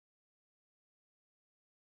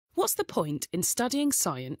What's the point in studying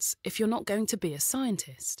science if you're not going to be a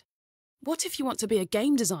scientist? What if you want to be a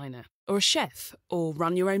game designer or a chef or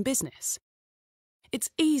run your own business? It's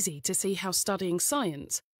easy to see how studying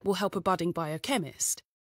science will help a budding biochemist.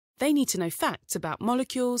 They need to know facts about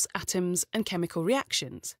molecules, atoms, and chemical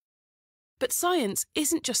reactions. But science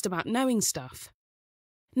isn't just about knowing stuff.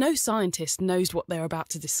 No scientist knows what they're about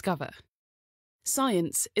to discover.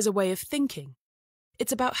 Science is a way of thinking.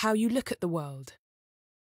 It's about how you look at the world.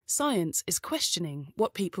 Science is questioning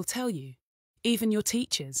what people tell you, even your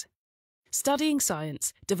teachers. Studying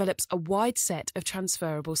science develops a wide set of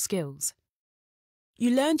transferable skills.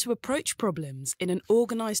 You learn to approach problems in an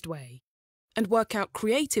organised way and work out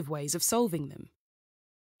creative ways of solving them.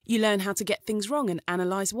 You learn how to get things wrong and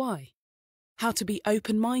analyse why, how to be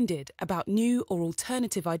open-minded about new or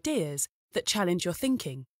alternative ideas that challenge your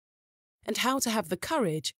thinking, and how to have the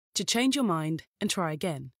courage to change your mind and try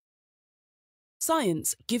again.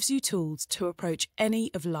 Science gives you tools to approach any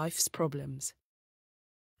of life's problems.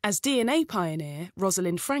 As DNA pioneer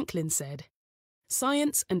Rosalind Franklin said,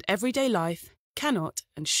 "Science and everyday life cannot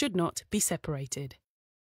and should not be separated."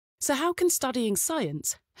 So how can studying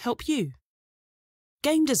science help you?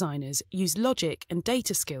 Game designers use logic and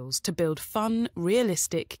data skills to build fun,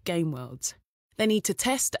 realistic game worlds. They need to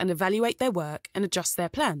test and evaluate their work and adjust their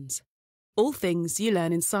plans. All things you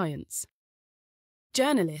learn in science.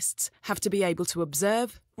 Journalists have to be able to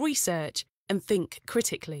observe, research, and think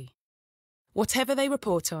critically. Whatever they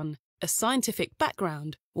report on, a scientific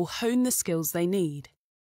background will hone the skills they need.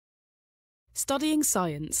 Studying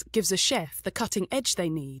science gives a chef the cutting edge they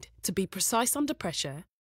need to be precise under pressure,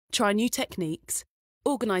 try new techniques,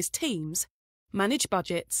 organise teams, manage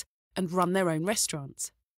budgets, and run their own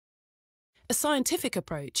restaurants. A scientific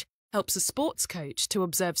approach helps a sports coach to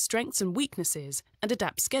observe strengths and weaknesses and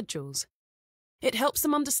adapt schedules. It helps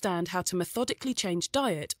them understand how to methodically change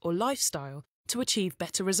diet or lifestyle to achieve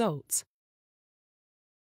better results.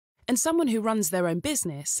 And someone who runs their own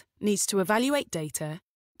business needs to evaluate data,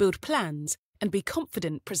 build plans, and be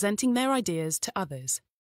confident presenting their ideas to others.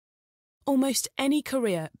 Almost any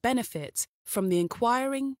career benefits from the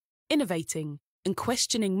inquiring, innovating, and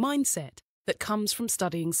questioning mindset that comes from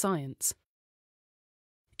studying science.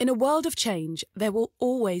 In a world of change, there will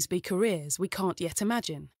always be careers we can't yet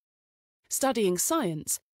imagine. Studying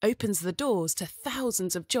science opens the doors to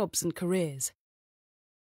thousands of jobs and careers.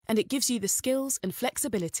 And it gives you the skills and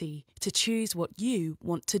flexibility to choose what you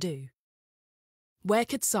want to do. Where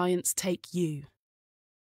could science take you?